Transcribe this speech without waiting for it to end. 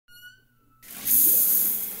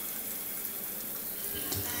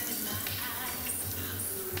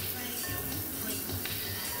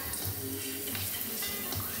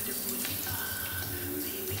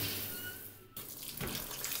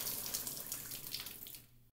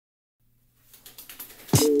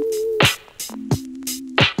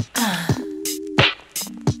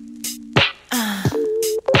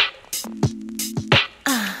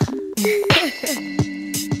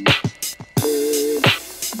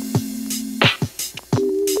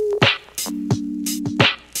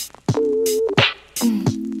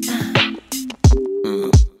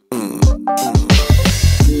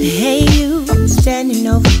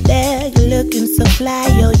so fly,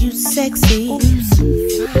 yo, you sexy.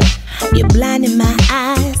 You're blinding my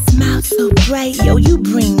eyes, smile so bright, yo, you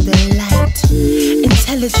bring the light.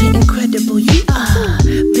 Intelligent, incredible, you are,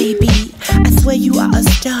 baby. I swear you are a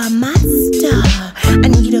star, my star. I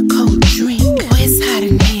need a cold drink, boy, it's hot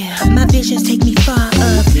in here. My visions take me far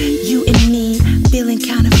up, you and me, feeling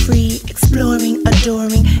kinda free, exploring,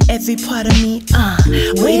 adoring every part of me.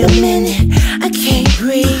 Wait a minute, I can't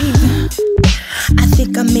breathe. I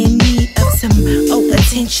think I'm in need of some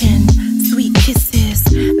attention, sweet kisses,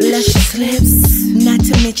 luscious lips. Not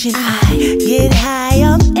to mention I get high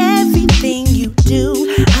on everything you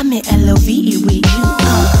do. I'm in LOVE with you.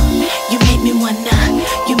 You make me wanna,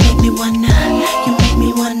 you make me wanna, you make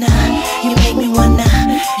me wanna, you make me wanna,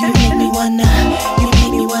 you make me wanna, you make me wanna, you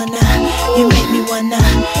make me wanna, you make me wanna.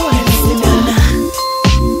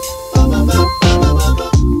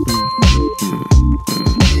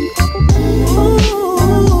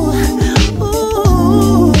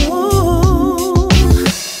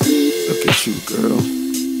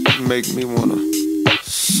 Make me wanna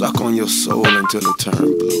suck on your soul until it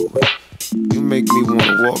turn blue. You make me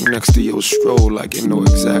wanna walk next to your stroll like you know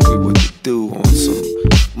exactly what to do on some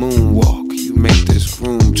moonwalk. You make this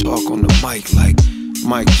room talk on the mic like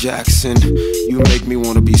Mike Jackson. You make me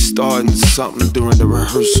wanna be starting something during the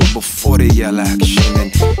rehearsal before they yell action.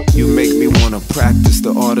 And you make me wanna practice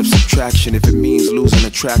the art of subtraction if it means losing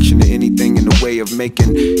attraction to anything in the way of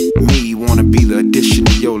making me wanna be the addition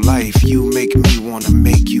to your life. You make me wanna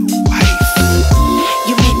make you wife.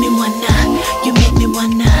 You make me wanna, you make me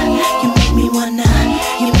wanna, you make me wanna,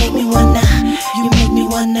 you make me wanna, you make me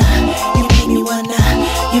wanna, you make me wanna,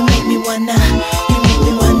 you make me wanna, you make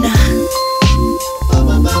me wanna.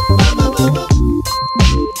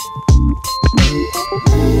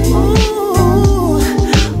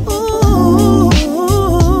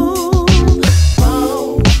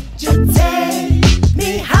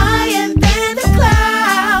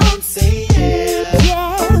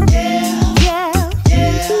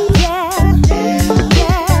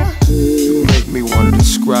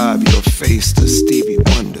 Face to Stevie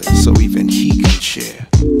Wonder so even he can share.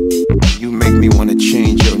 You make me wanna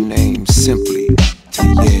change your name simply to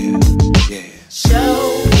yeah, yeah.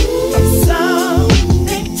 Show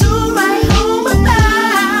something to write home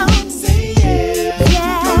about. Say yeah,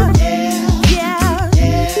 yeah, yeah,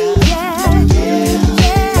 yeah, yeah,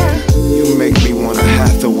 yeah. You make me wanna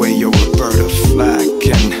Hathaway your Roberta Flack.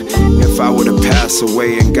 And if I were to pass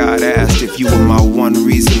away and God asked if you were my one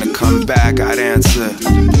reason to come back, I'd answer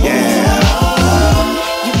yeah.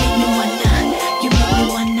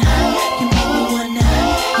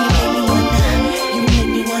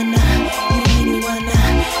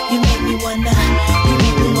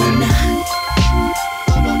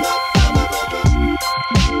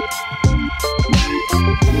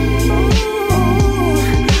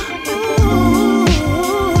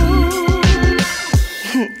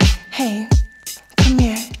 Hey, come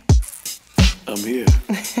here. I'm here.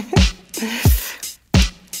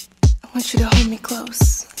 I want you to hold me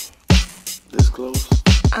close. This close?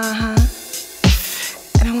 Uh-huh.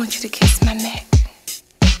 And I want you to kiss my neck.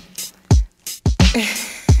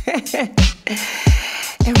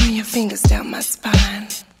 And run your fingers down my spine.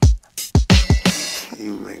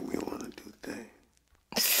 You make me want to do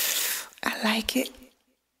things. I like it.